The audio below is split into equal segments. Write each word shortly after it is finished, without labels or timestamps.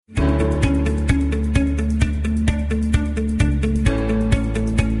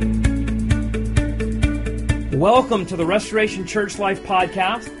Welcome to the Restoration Church Life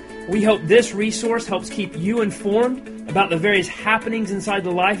Podcast. We hope this resource helps keep you informed about the various happenings inside the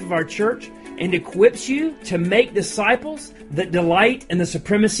life of our church and equips you to make disciples that delight in the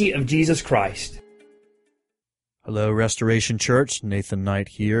supremacy of Jesus Christ. Hello, Restoration Church. Nathan Knight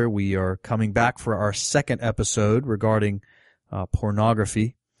here. We are coming back for our second episode regarding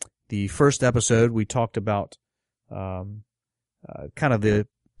pornography. The first episode, we talked about kind of the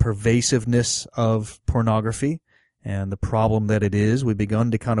pervasiveness of pornography and the problem that it is. We've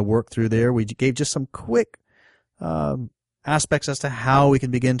begun to kind of work through there. We gave just some quick aspects as to how we can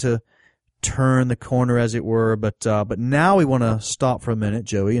begin to turn the corner, as it were. But now we want to stop for a minute,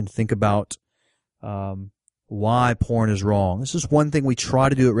 Joey, and think about why porn is wrong. This is one thing we try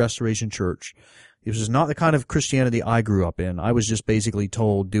to do at Restoration Church. This is not the kind of Christianity I grew up in. I was just basically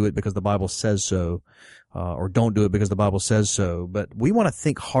told, do it because the Bible says so, or don't do it because the Bible says so. But we want to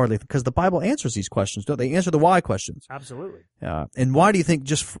think hardly, because the Bible answers these questions, don't they? Answer the why questions. Absolutely. And why do you think,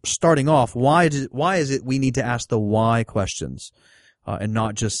 just starting off, why is it we need to ask the why questions, and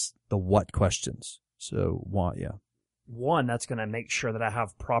not just the what questions? So why, yeah. One, that's going to make sure that I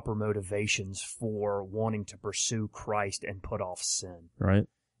have proper motivations for wanting to pursue Christ and put off sin. Right.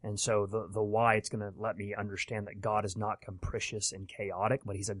 And so the why, it's going to let me understand that God is not capricious and chaotic,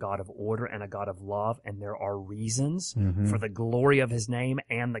 but He's a God of order and a God of love, and there are reasons for the glory of His name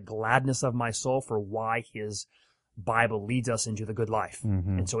and the gladness of my soul for why His Bible leads us into the good life.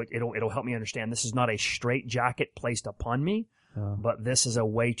 And so it'll help me understand this is not a straitjacket placed upon me, but this is a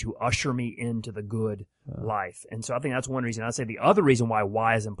way to usher me into the good life. And so I think that's one reason. I'd say the other reason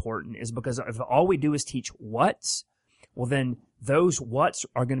why is important is because if all we do is teach what's, well, then those what's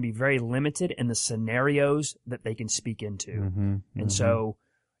are going to be very limited in the scenarios that they can speak into. And so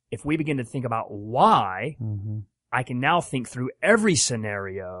if we begin to think about why, I can now think through every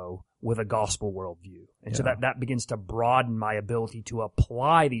scenario with a gospel worldview. And so that begins to broaden my ability to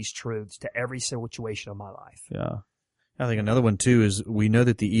apply these truths to every situation of my life. Yeah. I think another one, too, is we know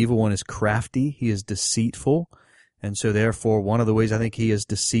that the evil one is crafty. He is deceitful. And so, therefore, one of the ways I think he is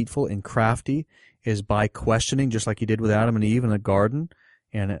deceitful and crafty is by questioning, just like he did with Adam and Eve in the garden.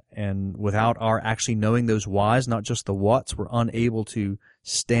 And without our actually knowing those whys, not just the whats, we're unable to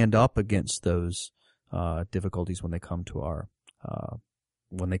stand up against those difficulties when they come to our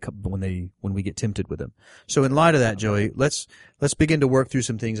when we get tempted with them. So in light of that, Joey, let's begin to work through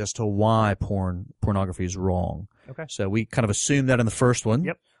some things as to why pornography is wrong. Okay. So we kind of assumed that in the first one.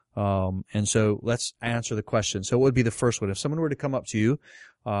 Yep. And so let's answer the question. So what would be the first one? If someone were to come up to you,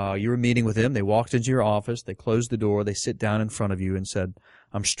 you were meeting with them, they walked into your office, they closed the door, they sit down in front of you and said,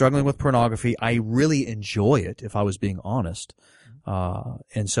 I'm struggling with pornography. I really enjoy it, if I was being honest.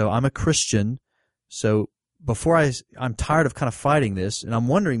 And so I'm a Christian. So before I'm tired of kind of fighting this, and I'm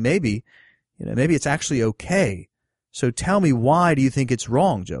wondering maybe it's actually okay. So tell me, why do you think it's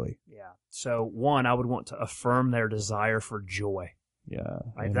wrong, Joey? Yeah. So one, I would want to affirm their desire for joy. Yeah.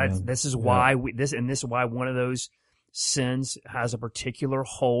 Right? This is why this is why one of those sins has a particular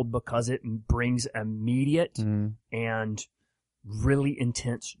hold, because it brings immediate and really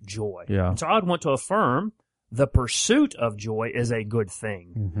intense joy. Yeah. And so I would want to affirm the pursuit of joy is a good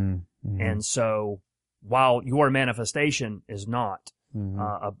thing. And so while your manifestation is not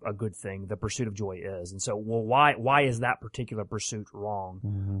a good thing, the pursuit of joy is. And so, well, why is that particular pursuit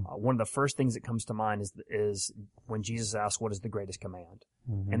wrong? One of the first things that comes to mind is when Jesus asks, what is the greatest command?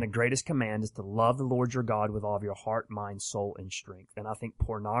 And the greatest command is to love the Lord your God with all of your heart, mind, soul, and strength. And I think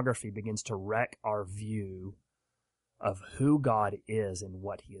pornography begins to wreck our view of who God is and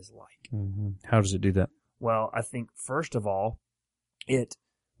what He is like. How does it do that? Well, I think, first of all,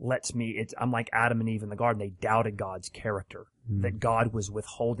 I'm like Adam and Eve in the garden. They doubted God's character, that God was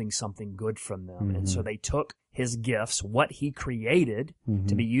withholding something good from them. And so they took His gifts, what He created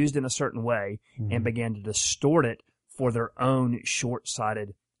to be used in a certain way, and began to distort it for their own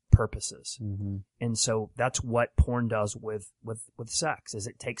short-sighted purposes. And so that's what porn does with sex, is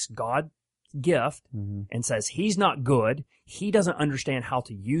it takes God's gift and says, He's not good. He doesn't understand how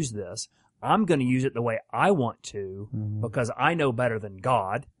to use this. I'm going to use it the way I want to because I know better than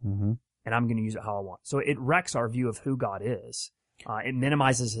God, and I'm going to use it how I want. So it wrecks our view of who God is. It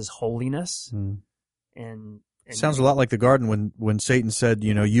minimizes His holiness. And sounds a lot like the garden when Satan said,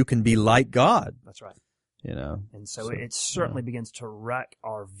 you can be like God. That's right. And so it certainly begins to wreck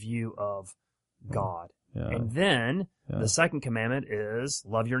our view of God. Yeah. And then the second commandment is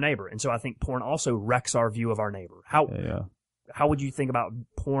love your neighbor. And so I think porn also wrecks our view of our neighbor. How would you think about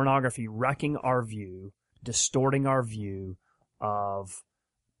pornography wrecking our view, distorting our view of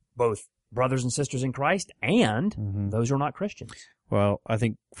both brothers and sisters in Christ and those who are not Christians. Well, I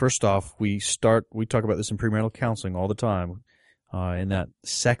think first off, we talk about this in premarital counseling all the time, in that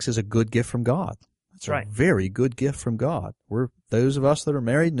sex is a good gift from God. That's right. A very good gift from God. Those of us that are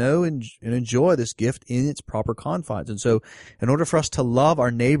married know and enjoy this gift in its proper confines. And so in order for us to love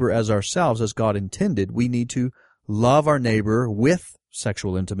our neighbor as ourselves, as God intended, we need to love our neighbor with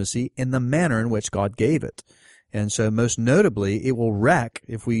sexual intimacy in the manner in which God gave it. And so most notably, it will wreck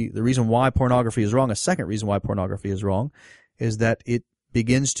the reason why pornography is wrong, a second reason why pornography is wrong, is that it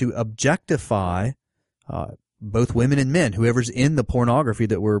begins to objectify both women and men, whoever's in the pornography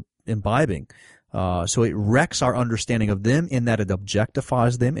that we're imbibing. So it wrecks our understanding of them in that it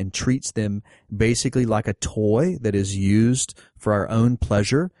objectifies them and treats them basically like a toy that is used for our own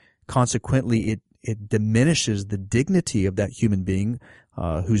pleasure. Consequently, it diminishes the dignity of that human being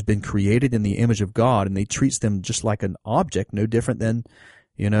who's been created in the image of God, and they treats them just like an object, no different than,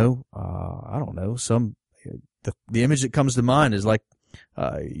 I don't know, the image that comes to mind is like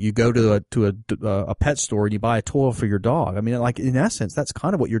you go to a pet store and you buy a toy for your dog. I mean, like in essence, that's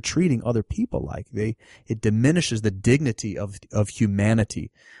kind of what you're treating other people like. It diminishes the dignity of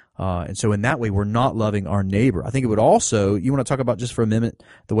humanity. And so in that way, we're not loving our neighbor. I think it would also, you want to talk about just for a minute,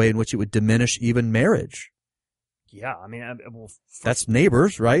 the way in which it would diminish even marriage. Yeah. I mean, that's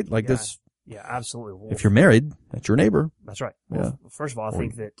neighbors, right? Like this. Yeah, absolutely. Well, if you're married, that's your neighbor. That's right. Well, first of all, I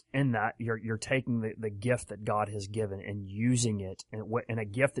think that in that you're taking the gift that God has given and using it in a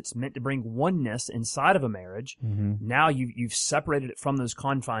gift that's meant to bring oneness inside of a marriage. Mm-hmm. Now you've separated it from those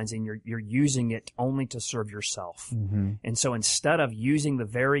confines and you're using it only to serve yourself. Mm-hmm. And so instead of using the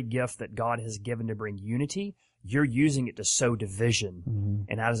very gift that God has given to bring unity, you're using it to sow division. Mm-hmm.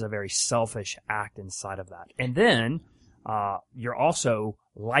 And that is a very selfish act inside of that. And then you're also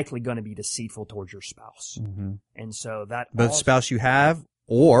likely going to be deceitful towards your spouse. Mm-hmm. And so that both spouse you have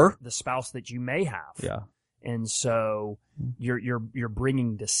or the spouse that you may have. Yeah. And so you're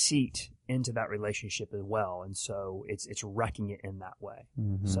bringing deceit into that relationship as well. And so it's wrecking it in that way.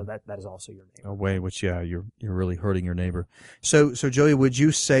 Mm-hmm. So that is also your neighbor. A way in which, you're really hurting your neighbor. So Joey, would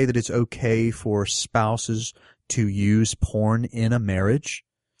you say that it's okay for spouses to use porn in a marriage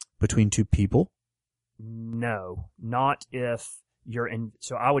between two people? No, not if you're in.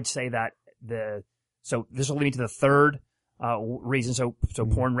 So I would say that so this will lead me to the third reason. So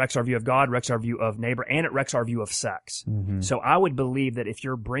porn wrecks our view of God, wrecks our view of neighbor, and it wrecks our view of sex. Mm-hmm. So I would believe that if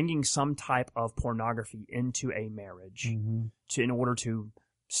you're bringing some type of pornography into a marriage in order to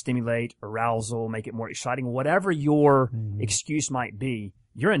stimulate arousal, make it more exciting, whatever your excuse might be,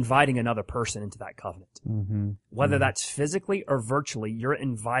 you're inviting another person into that covenant. Mm-hmm. Whether that's physically or virtually, you're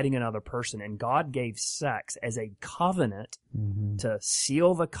inviting another person. And God gave sex as a covenant to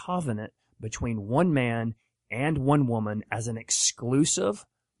seal the covenant between one man and one woman as an exclusive,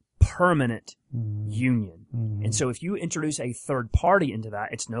 permanent union. Mm-hmm. And so if you introduce a third party into that,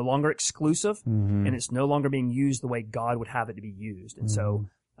 it's no longer exclusive and it's no longer being used the way God would have it to be used. And so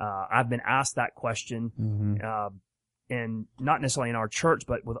I've been asked that question, and not necessarily in our church,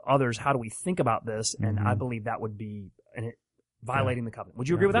 but with others, how do we think about this? And I believe that would be violating the covenant. Would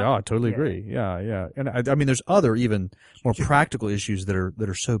you agree with that? Yeah, I totally agree. Yeah. And I mean, there's other even more practical issues that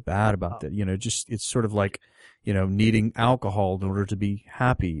are so bad about that. It's sort of like, needing alcohol in order to be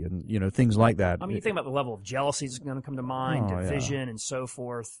happy and, things like that. I mean, you think about the level of jealousy that's going to come to mind, division and so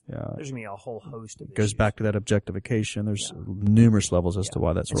forth. Yeah. There's going to be a whole host of issues. It goes back to that objectification. There's numerous levels as to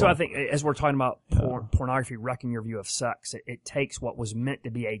why that's wrong. So I think as we're talking about pornography wrecking your view of sex, it takes what was meant to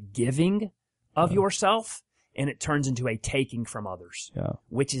be a giving of yourself and it turns into a taking from others,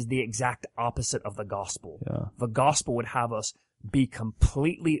 which is the exact opposite of the gospel. Yeah. The gospel would have us be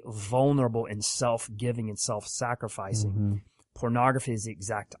completely vulnerable in self-giving and self-sacrificing. Mm-hmm. Pornography is the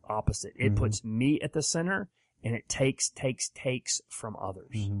exact opposite. It puts me at the center, and it takes from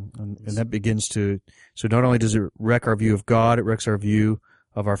others. Mm-hmm. And that begins to, so not only does it wreck our view of God, it wrecks our view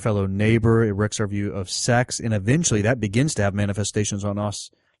of our fellow neighbor, it wrecks our view of sex, and eventually that begins to have manifestations on us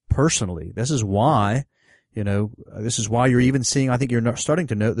personally. This is why, you're even seeing, I think you're starting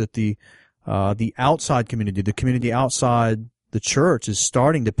to note that the outside community, the community outside the church is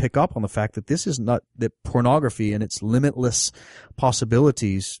starting to pick up on the fact that this is not, that pornography and its limitless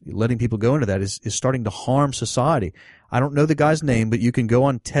possibilities, letting people go into that is starting to harm society. I don't know the guy's name, but you can go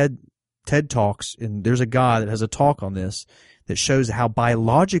on TED Talks, and there's a guy that has a talk on this that shows how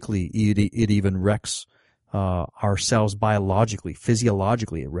biologically it even wrecks ourselves biologically,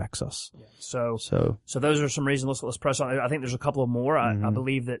 physiologically, it wrecks us. Yeah. So those are some reasons. Let's press on. I think there's a couple of more. I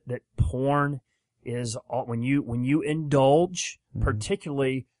believe that porn is when you indulge,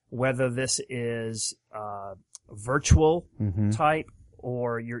 particularly whether this is virtual type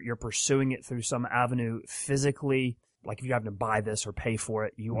or you're pursuing it through some avenue physically, like if you're having to buy this or pay for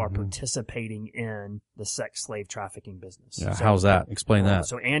it, you are participating in the sex slave trafficking business. Yeah, so, how's that? Explain that.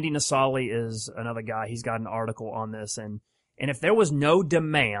 So Andy Nasali is another guy. He's got an article on this, and if there was no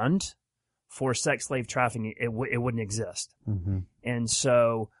demand for sex slave trafficking, it wouldn't exist. And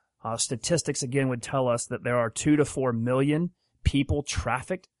so statistics again would tell us that there are 2 to 4 million people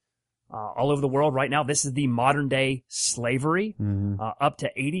trafficked all over the world right now. This is the modern day slavery. Up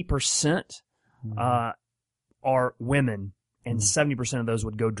to 80% are women, and 70% of those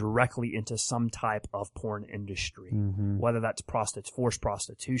would go directly into some type of porn industry, whether that's forced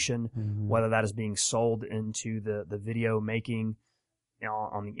prostitution, whether that is being sold into the video making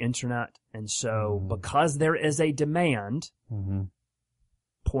on the internet. And so because there is a demand,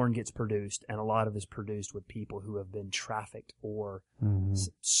 porn gets produced, and a lot of it is produced with people who have been trafficked or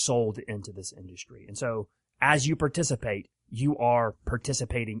sold into this industry. And so as you participate, you are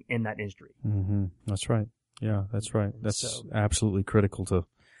participating in that industry. That's right. Yeah, that's right. That's absolutely critical to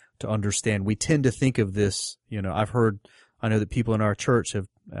understand. We tend to think of this, I know that people in our church have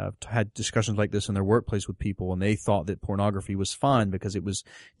had discussions like this in their workplace with people, and they thought that pornography was fine because it was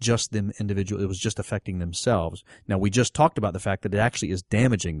just them individual. It was just affecting themselves. Now, we just talked about the fact that it actually is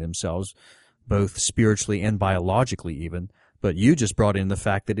damaging themselves, both spiritually and biologically even. But you just brought in the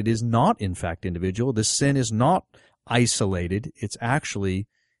fact that it is not, in fact, individual. This sin is not isolated. It's actually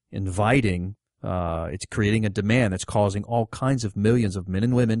inviting. It's creating a demand that's causing all kinds of millions of men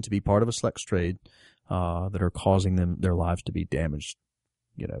and women to be part of a sex trade that are causing their lives to be damaged,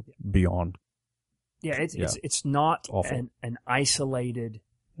 beyond. Yeah, it's not an isolated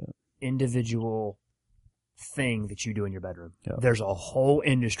individual thing that you do in your bedroom. Yeah. There's a whole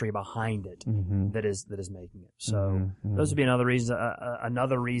industry behind it that is making it. So those would be another reason.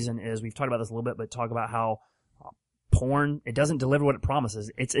 Another reason is, we've talked about this a little bit, but talk about how porn, it doesn't deliver what it promises.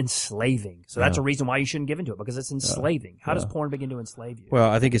 It's enslaving. So that's a reason why you shouldn't give into it, because it's enslaving. How does porn begin to enslave you?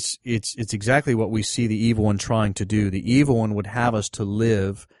 Well, I think it's exactly what we see the evil one trying to do. The evil one would have us to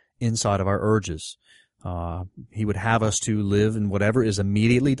live inside of our urges. He would have us to live in whatever is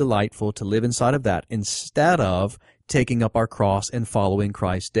immediately delightful, to live inside of that, instead of taking up our cross and following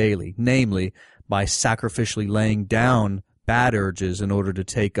Christ daily, namely by sacrificially laying down bad urges in order to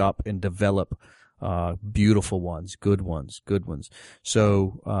take up and develop beautiful ones, good ones.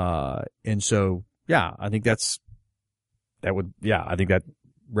 So, I think I think that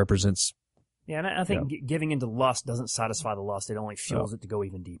represents. Yeah, and I think giving into lust doesn't satisfy the lust. It only fuels it to go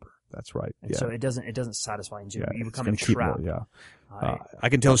even deeper. That's right. And so it doesn't satisfy you. You become entrapped. I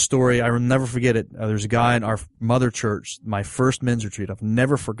can tell a story. I will never forget it. There's a guy in our mother church, my first men's retreat. I've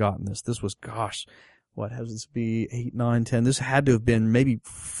never forgotten this. This was, what has this be? 8, 9, 10. This had to have been maybe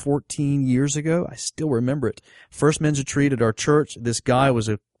 14 years ago. I still remember it. First men's retreat at our church. This guy was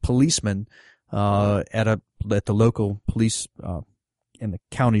a policeman at the local police in the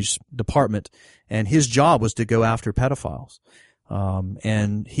county's department, and his job was to go after pedophiles.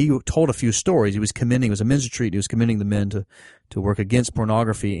 And he told a few stories. It was a men's retreat. He was commending the men to work against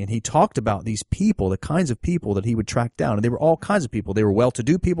pornography. And he talked about these people, the kinds of people that he would track down. And they were all kinds of people. They were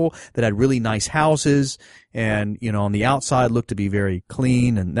well-to-do people that had really nice houses and, on the outside looked to be very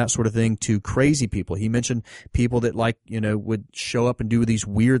clean and that sort of thing, to crazy people. He mentioned people that would show up and do these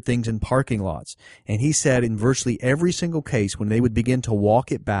weird things in parking lots. And he said in virtually every single case, when they would begin to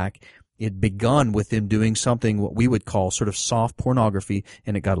walk it back, it begun with them doing something what we would call sort of soft pornography,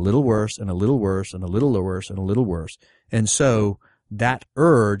 and it got a little worse and a little worse and a little worse and a little worse. And so that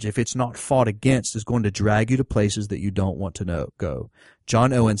urge, if it's not fought against, is going to drag you to places that you don't want to go.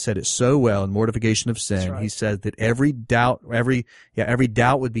 John Owen said it so well in Mortification of Sin. Right. He said that every doubt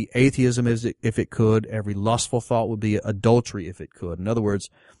would be atheism if it could. Every lustful thought would be adultery if it could. In other words,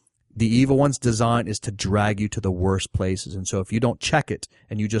 the evil one's design is to drag you to the worst places. And so if you don't check it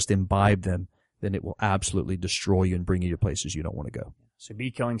and you just imbibe them, then it will absolutely destroy you and bring you to places you don't want to go. So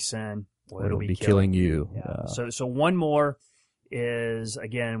be killing sin, or it'll be killing you. Yeah. So one more is,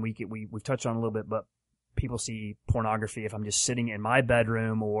 again, we've touched on a little bit, but people see pornography. If I'm just sitting in my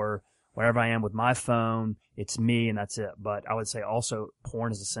bedroom or wherever I am with my phone, it's me and that's it. But I would say also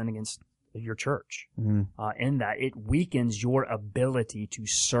porn is a sin against your church, in that it weakens your ability to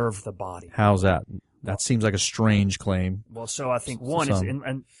serve the body. How's that? That seems like a strange claim. Well, so I think one is,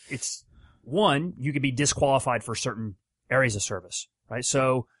 and it's one, you could be disqualified for certain areas of service, right?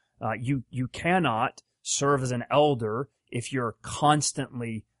 So you cannot serve as an elder if you're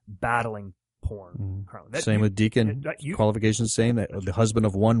constantly battling porn. Same with deacon. Qualifications same. The husband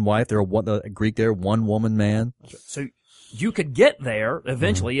of one wife. The Greek there, one woman man. So you could get there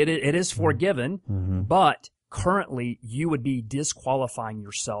eventually. It is forgiven, but currently you would be disqualifying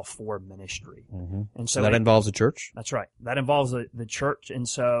yourself for ministry. Mm-hmm. And so that involves the church? That's right. That involves the church. And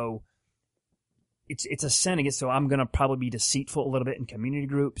so it's a sin against, so I'm going to probably be deceitful a little bit in community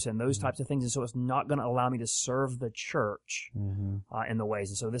groups and those types of things. And so it's not going to allow me to serve the church in the ways.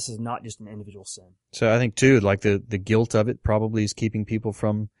 And so this is not just an individual sin. So I think too, like the guilt of it probably is keeping people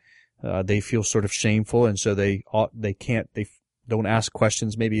from, they feel sort of shameful. And so they don't ask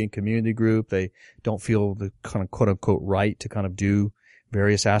questions maybe in community group. They don't feel the kind of quote unquote right to kind of do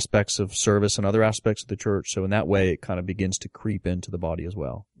various aspects of service and other aspects of the church. So in that way, it kind of begins to creep into the body as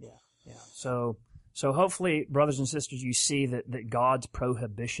well. Yeah. So hopefully, brothers and sisters, you see that God's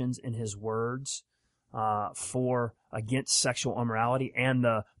prohibitions in His words against sexual immorality and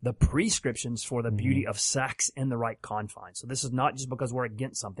the prescriptions for the beauty of sex in the right confines. So this is not just because we're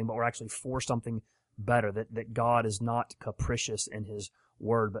against something, but we're actually for something better, that God is not capricious in His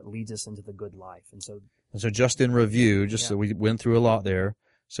word, but leads us into the good life. And so just in review, so we went through a lot there.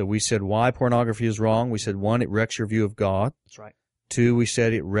 So we said why pornography is wrong. We said 1, it wrecks your view of God. That's right. 2, we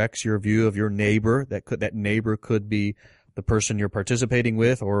said it wrecks your view of your neighbor. That neighbor could be the person you're participating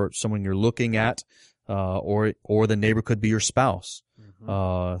with, or someone you're looking at, or the neighbor could be your spouse.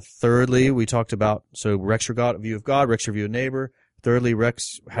 Thirdly, we talked about wrecks your view of God, wrecks your view of neighbor. Thirdly,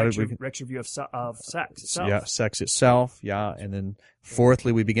 wrecks your view of sex itself. Yeah, sex itself. Yeah, and then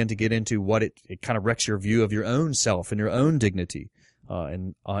fourthly, we begin to get into what it kind of wrecks your view of your own self and your own dignity,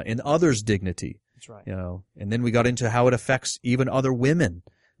 and others' dignity. That's right. And then we got into how it affects even other women,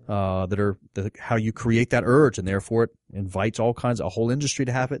 how you create that urge, and therefore it invites a whole industry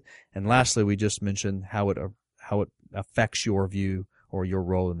to have it. And lastly, we just mentioned how it affects your view or your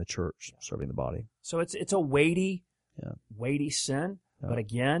role in the church, serving the body. So it's a weighty sin, but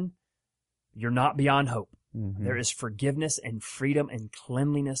again, you're not beyond hope. There is forgiveness and freedom and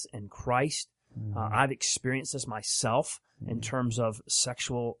cleanliness in Christ. I've experienced this myself in terms of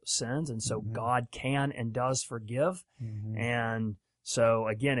sexual sins, and so God can and does forgive. And so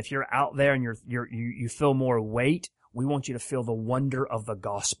again, if you're out there and you feel more weight, we want you to feel the wonder of the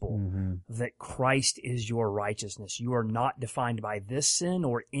gospel, that Christ is your righteousness. You are not defined by this sin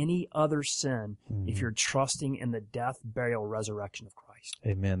or any other sin if you're trusting in the death, burial, resurrection of Christ.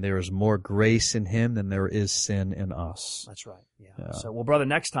 Amen. There is more grace in Him than there is sin in us. That's right. Yeah. So, well, brother,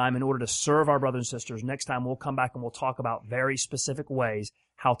 next time, in order to serve our brothers and sisters, next time we'll come back and we'll talk about very specific ways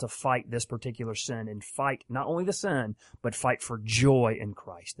how to fight this particular sin, and fight not only the sin, but fight for joy in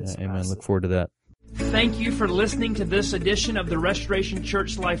Christ. Amen. Look forward to that. Thank you for listening to this edition of the Restoration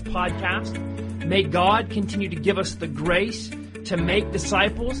Church Life podcast. May God continue to give us the grace to make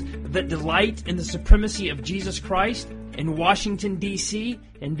disciples that delight in the supremacy of Jesus Christ in Washington, D.C.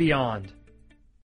 and beyond.